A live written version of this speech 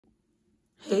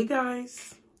Hey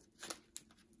guys,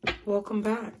 welcome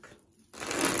back.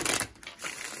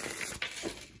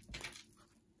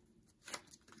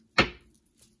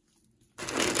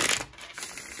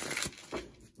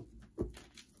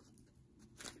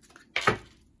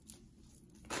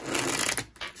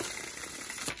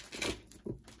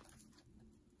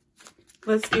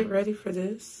 Let's get ready for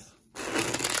this.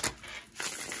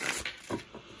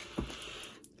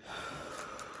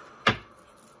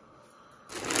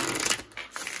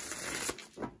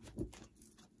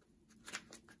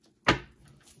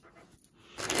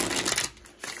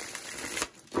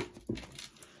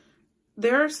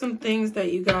 There are some things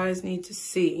that you guys need to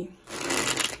see.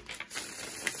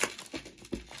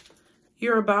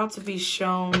 You're about to be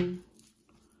shown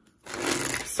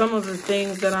some of the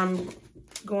things that I'm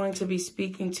going to be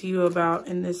speaking to you about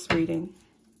in this reading.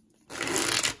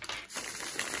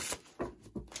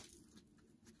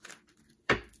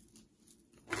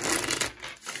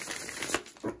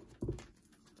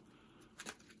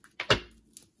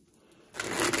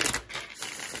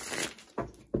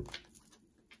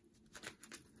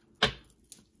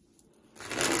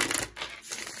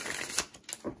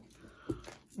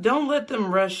 Don't let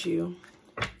them rush you.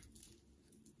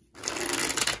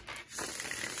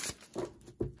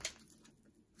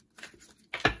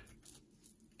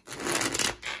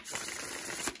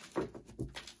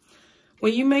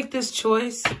 When you make this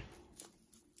choice,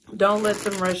 don't let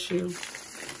them rush you.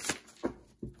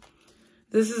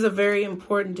 This is a very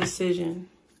important decision.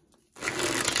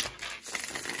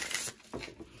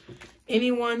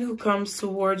 Anyone who comes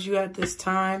towards you at this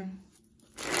time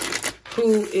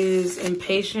who is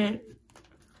impatient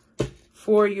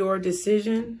for your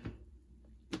decision,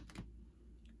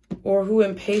 or who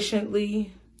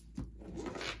impatiently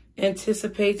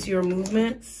anticipates your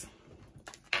movements,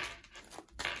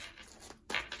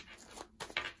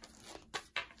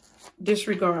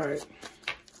 disregard.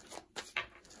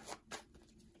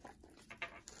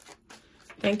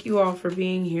 Thank you all for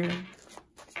being here.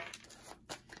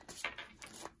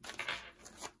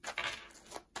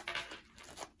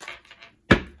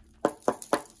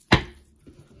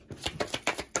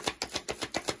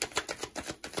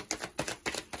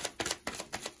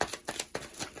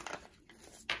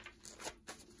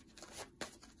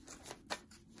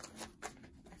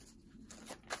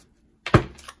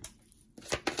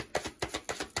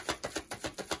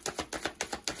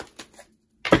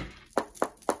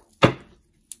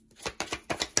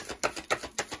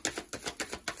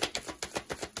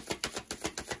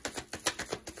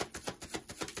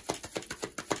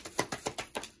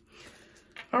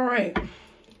 All right.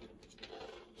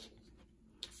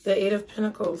 The Eight of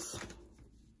Pentacles.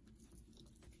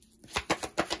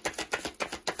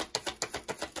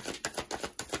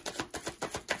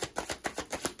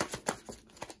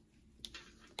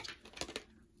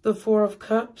 The Four of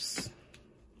Cups.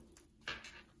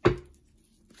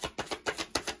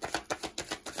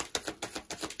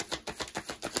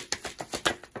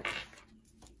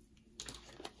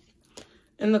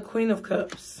 And the Queen of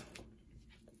Cups.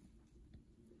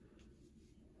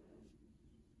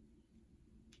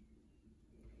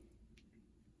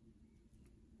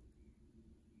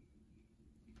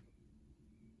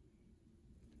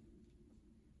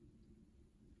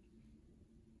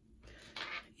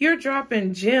 You're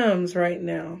dropping gems right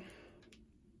now.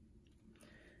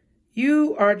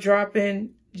 You are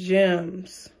dropping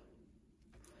gems.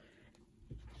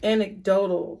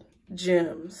 Anecdotal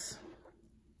gems.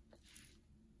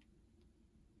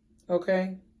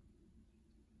 Okay?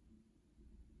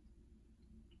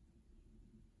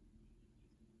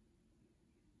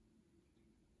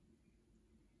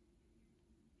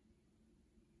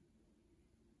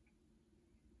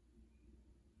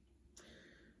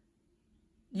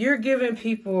 You're giving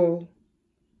people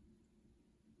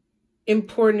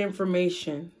important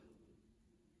information.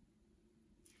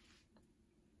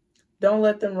 Don't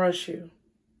let them rush you.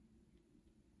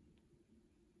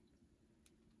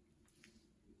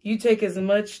 You take as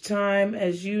much time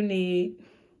as you need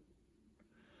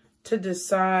to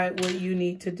decide what you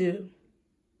need to do.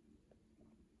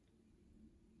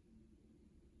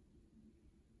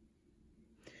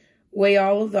 Weigh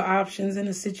all of the options in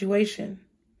a situation.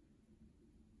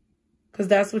 Because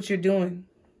that's what you're doing.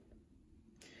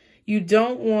 You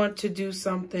don't want to do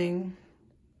something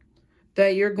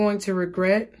that you're going to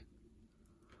regret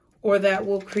or that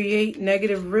will create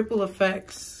negative ripple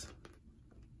effects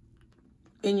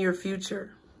in your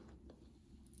future.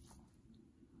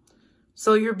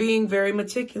 So you're being very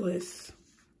meticulous.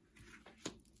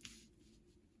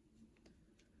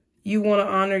 You want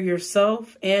to honor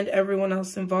yourself and everyone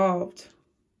else involved.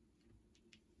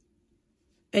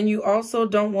 And you also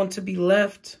don't want to be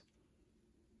left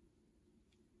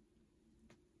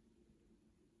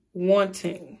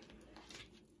wanting.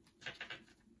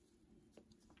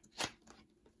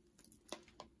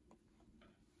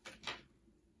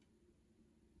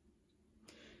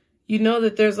 You know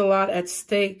that there's a lot at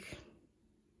stake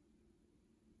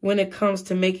when it comes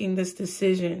to making this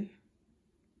decision,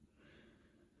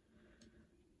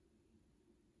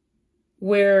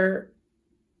 where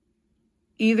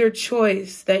either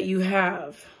choice that you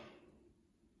have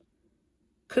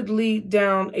could lead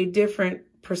down a different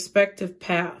perspective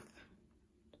path.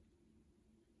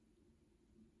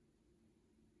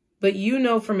 But you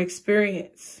know from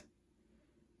experience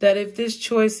that if this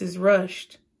choice is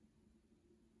rushed,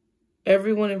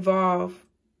 everyone involved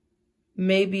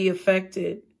may be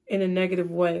affected in a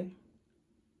negative way.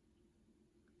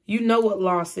 You know what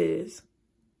loss is.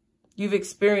 You've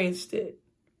experienced it.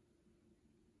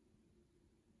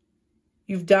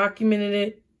 You've documented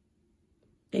it,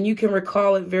 and you can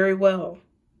recall it very well.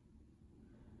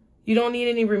 You don't need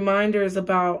any reminders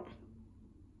about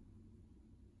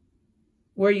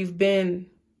where you've been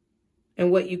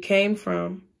and what you came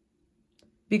from,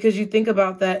 because you think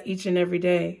about that each and every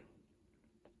day.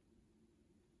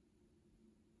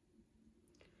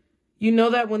 You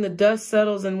know that when the dust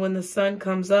settles and when the sun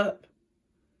comes up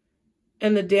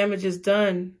and the damage is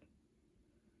done,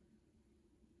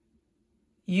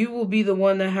 you will be the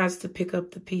one that has to pick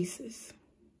up the pieces.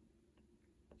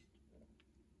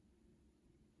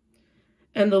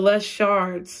 And the less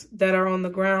shards that are on the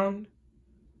ground,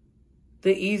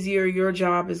 the easier your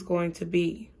job is going to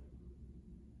be.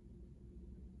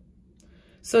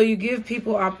 So you give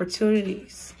people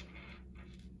opportunities.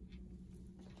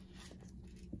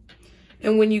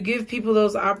 And when you give people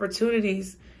those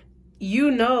opportunities,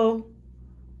 you know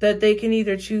that they can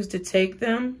either choose to take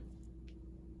them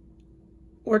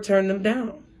or turn them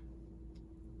down.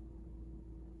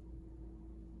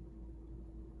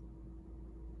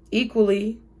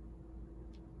 Equally,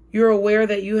 you're aware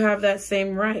that you have that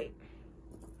same right.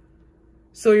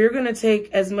 So you're going to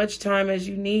take as much time as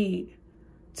you need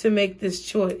to make this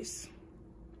choice.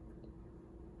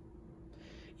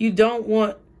 You don't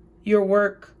want your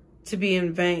work to be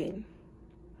in vain.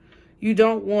 You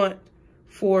don't want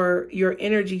for your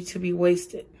energy to be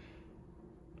wasted.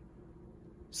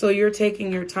 So you're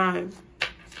taking your time.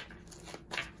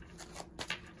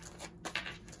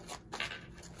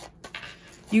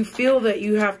 You feel that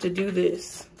you have to do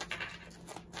this.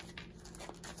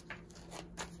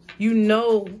 You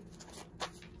know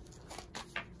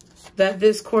that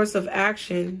this course of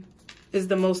action is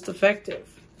the most effective.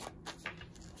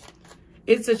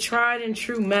 It's a tried and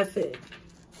true method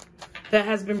that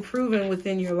has been proven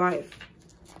within your life.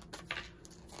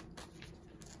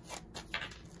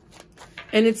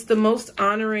 And it's the most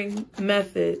honoring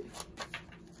method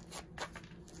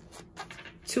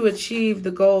to achieve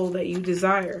the goal that you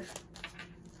desire.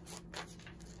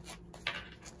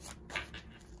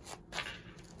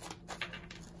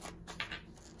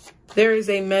 There is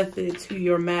a method to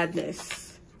your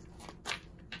madness.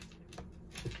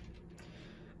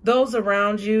 Those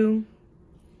around you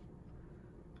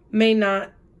may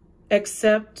not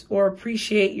accept or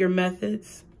appreciate your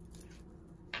methods.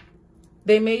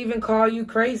 They may even call you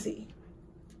crazy.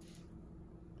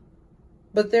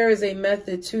 But there is a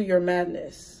method to your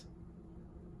madness.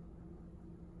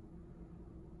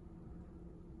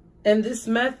 And this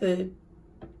method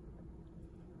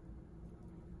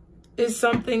is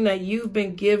something that you've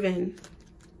been given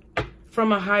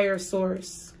from a higher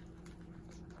source,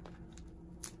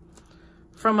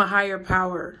 from a higher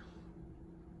power.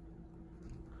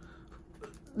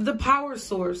 The power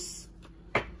source,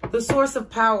 the source of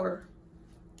power,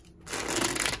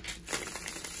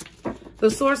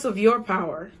 the source of your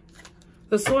power,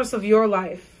 the source of your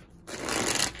life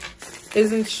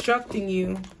is instructing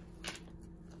you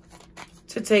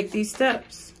to take these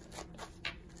steps.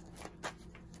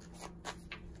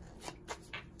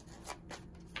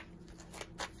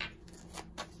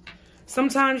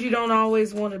 Sometimes you don't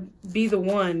always want to be the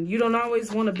one. You don't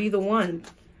always want to be the one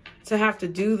to have to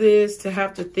do this, to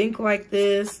have to think like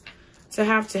this, to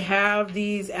have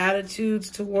these attitudes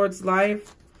towards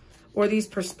life or these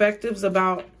perspectives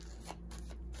about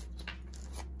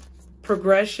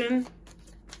progression.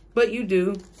 But you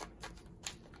do.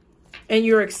 And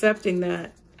you're accepting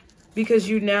that because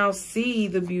you now see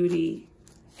the beauty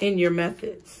in your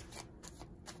methods.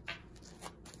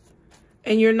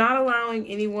 And you're not allowing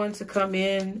anyone to come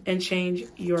in and change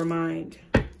your mind.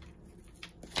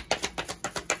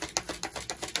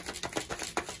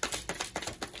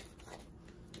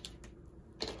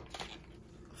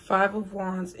 Five of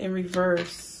Wands in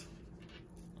reverse.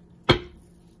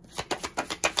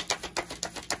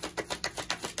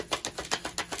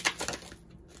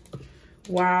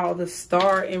 Wow, the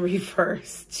star in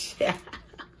reverse. Yeah.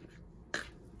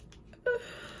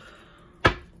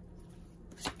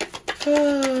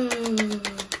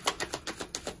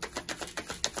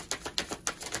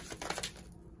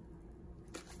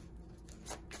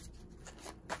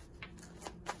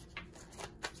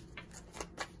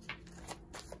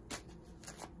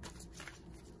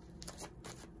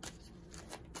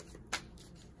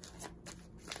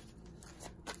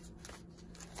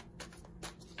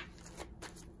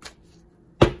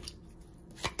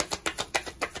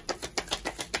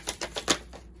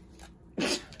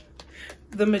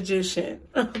 The Magician.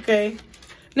 Okay.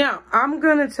 Now, I'm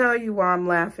going to tell you why I'm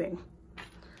laughing.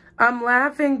 I'm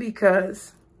laughing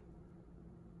because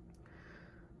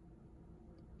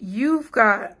you've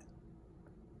got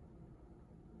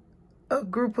a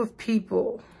group of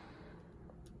people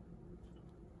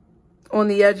on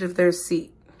the edge of their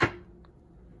seat.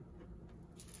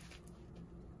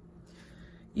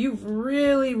 You've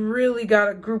really, really got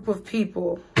a group of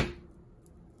people,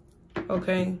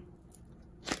 okay,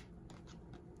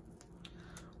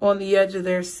 on the edge of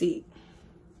their seat.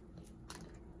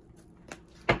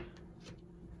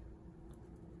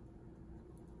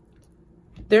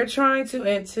 They're trying to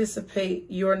anticipate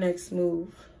your next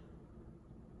move.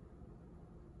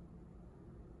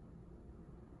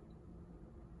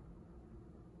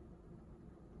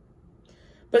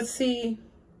 But see,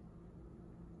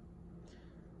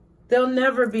 they'll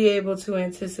never be able to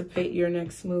anticipate your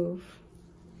next move.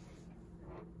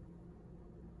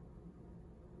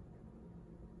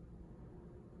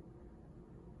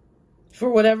 For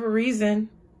whatever reason,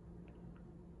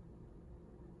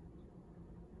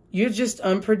 you're just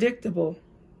unpredictable.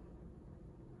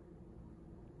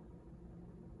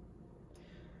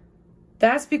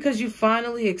 That's because you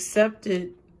finally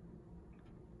accepted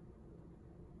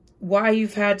why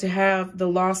you've had to have the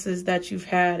losses that you've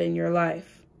had in your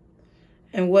life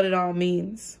and what it all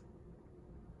means.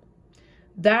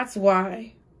 That's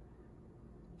why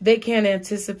they can't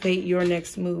anticipate your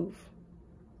next move.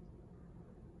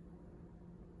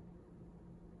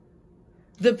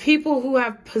 The people who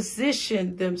have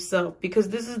positioned themselves, because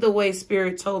this is the way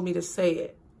Spirit told me to say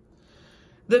it.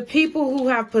 The people who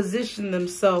have positioned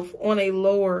themselves on a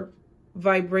lower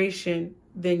vibration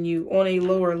than you, on a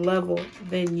lower level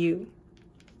than you,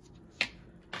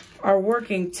 are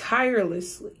working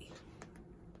tirelessly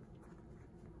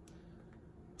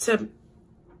to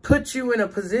put you in a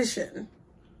position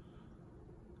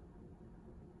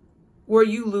where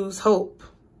you lose hope.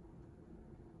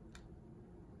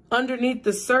 Underneath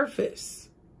the surface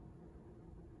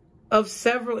of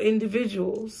several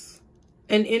individuals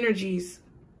and energies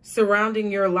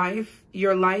surrounding your life,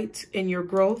 your light, and your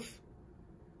growth,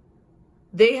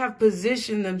 they have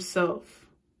positioned themselves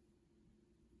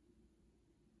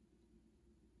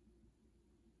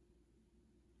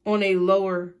on a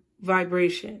lower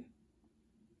vibration.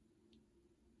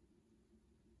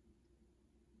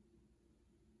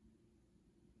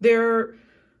 They're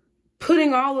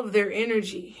putting all of their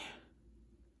energy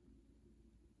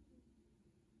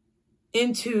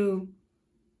into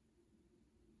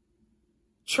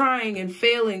trying and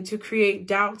failing to create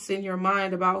doubts in your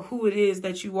mind about who it is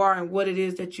that you are and what it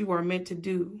is that you are meant to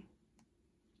do.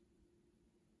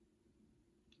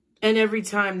 And every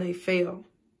time they fail,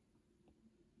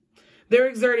 they're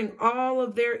exerting all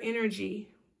of their energy,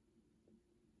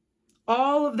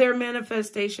 all of their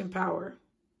manifestation power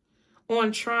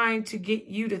on trying to get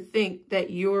you to think that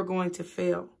you're going to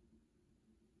fail.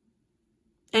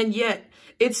 And yet,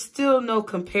 it's still no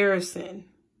comparison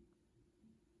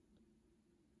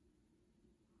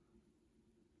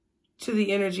to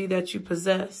the energy that you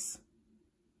possess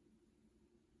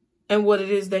and what it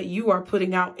is that you are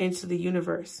putting out into the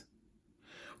universe.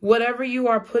 Whatever you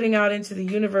are putting out into the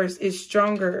universe is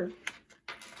stronger.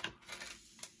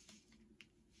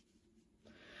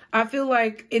 I feel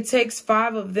like it takes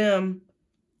 5 of them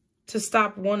to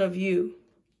stop one of you.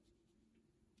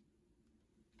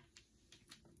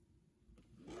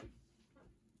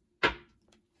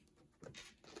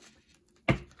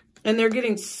 And they're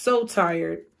getting so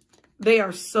tired. They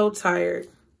are so tired.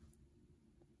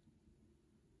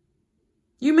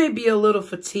 You may be a little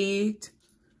fatigued.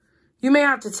 You may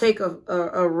have to take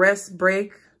a rest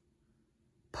break,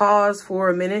 pause for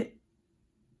a minute.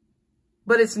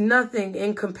 But it's nothing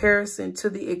in comparison to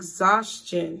the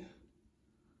exhaustion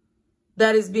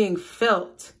that is being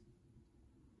felt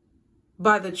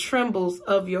by the trembles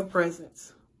of your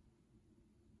presence.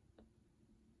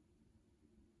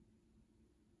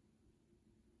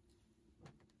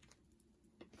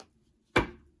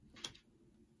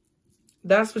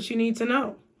 That's what you need to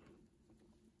know.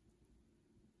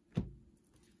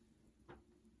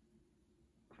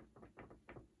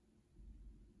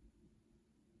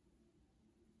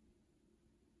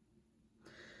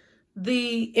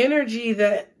 the energy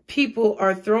that people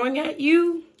are throwing at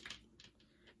you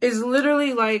is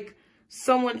literally like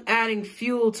someone adding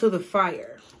fuel to the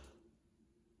fire.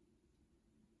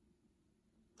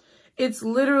 It's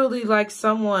literally like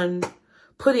someone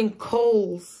putting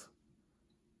coals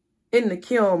in the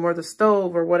kiln or the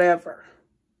stove or whatever.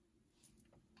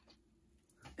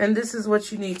 And this is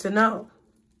what you need to know.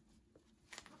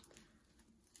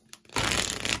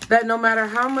 That no matter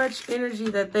how much energy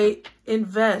that they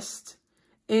invest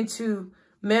into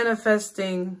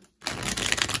manifesting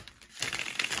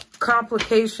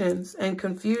complications and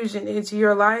confusion into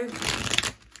your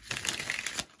life,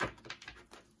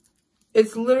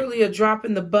 it's literally a drop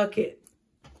in the bucket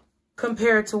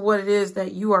compared to what it is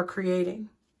that you are creating.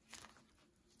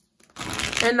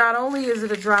 And not only is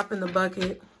it a drop in the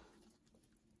bucket,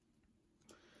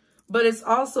 but it's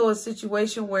also a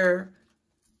situation where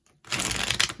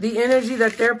the energy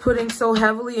that they're putting so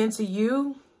heavily into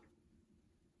you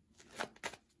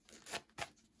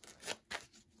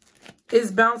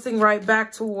is bouncing right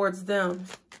back towards them.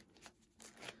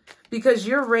 Because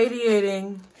you're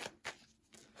radiating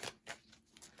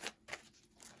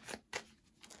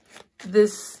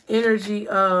this energy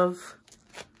of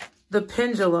the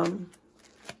pendulum.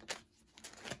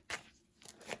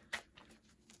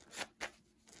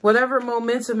 Whatever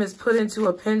momentum is put into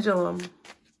a pendulum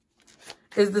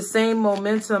is the same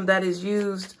momentum that is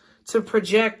used to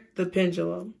project the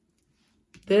pendulum.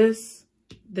 This.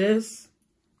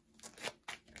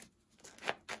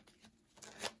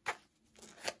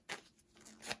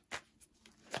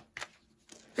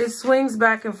 It swings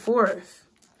back and forth.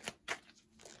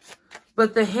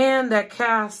 But the hand that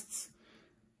casts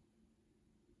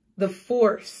the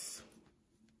force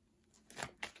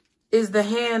is the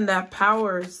hand that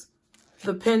powers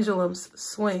the pendulum's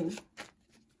swing.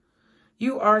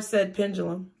 You are said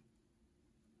pendulum.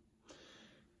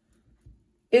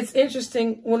 It's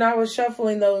interesting, when I was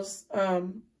shuffling those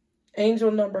angel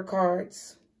number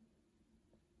cards,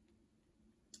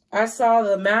 I saw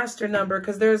the master number,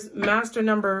 because there's master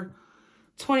number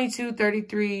 22,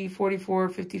 33, 44,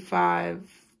 55,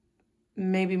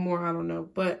 maybe more, I don't know.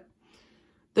 But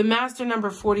the master number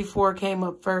 44 came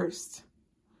up first.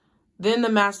 Then the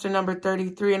master number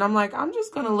 33. And I'm like, I'm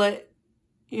just going to let,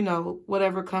 you know,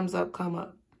 whatever comes up, come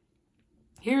up.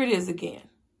 Here it is again.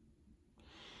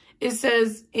 It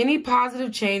says, any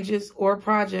positive changes or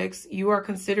projects you are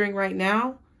considering right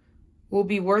now will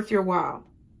be worth your while.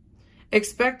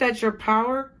 Expect that your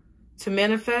power to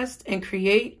manifest and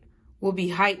create will be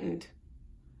heightened.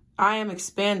 I am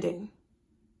expanding.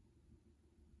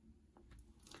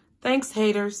 Thanks,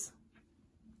 haters.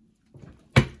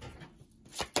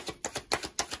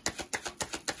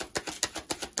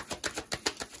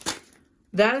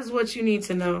 That is what you need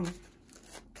to know.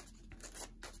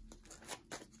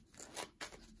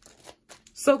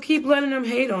 So keep letting them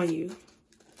hate on you.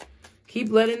 Keep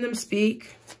letting them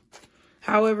speak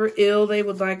however ill they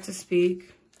would like to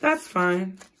speak. That's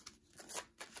fine.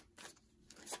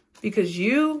 Because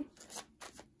you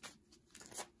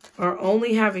are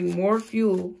only having more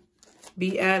fuel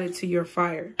be added to your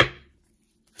fire.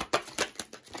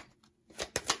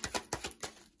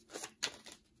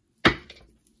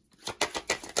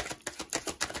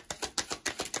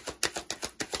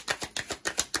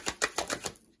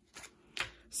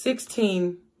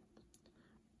 (16)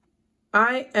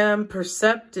 I am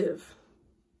perceptive.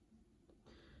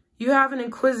 You have an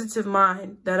inquisitive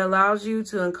mind that allows you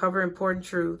to uncover important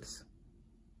truths.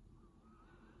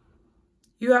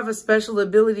 You have a special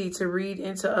ability to read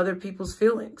into other people's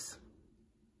feelings.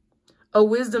 A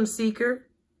wisdom seeker,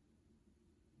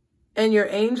 and your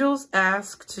angels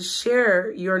ask to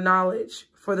share your knowledge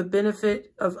for the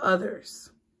benefit of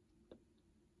others.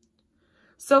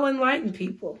 So enlighten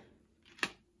people.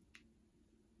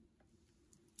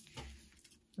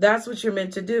 That's what you're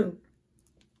meant to do.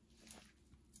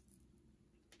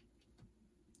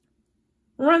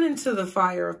 Run into the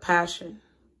fire of passion.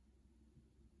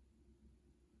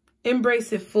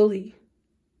 Embrace it fully.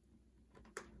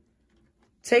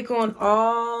 Take on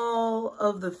all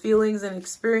of the feelings and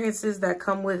experiences that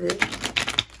come with it.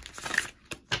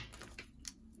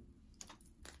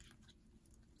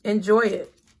 Enjoy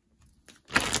it.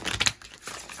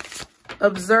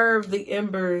 Observe the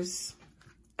embers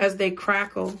as they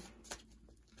crackle.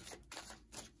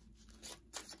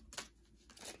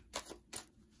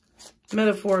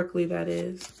 Metaphorically, that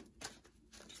is.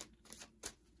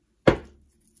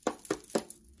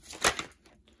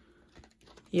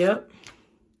 Yep.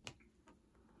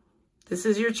 This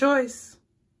is your choice.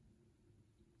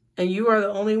 And you are the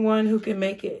only one who can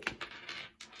make it.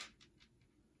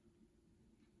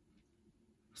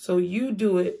 So you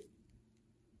do it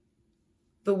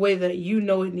the way that you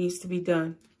know it needs to be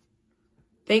done.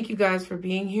 Thank you guys for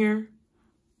being here.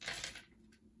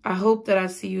 I hope that I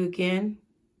see you again.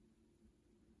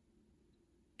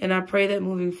 And I pray that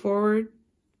moving forward,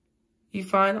 you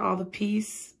find all the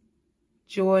peace,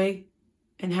 joy,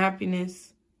 and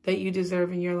happiness that you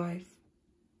deserve in your life.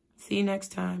 See you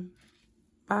next time.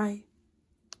 Bye.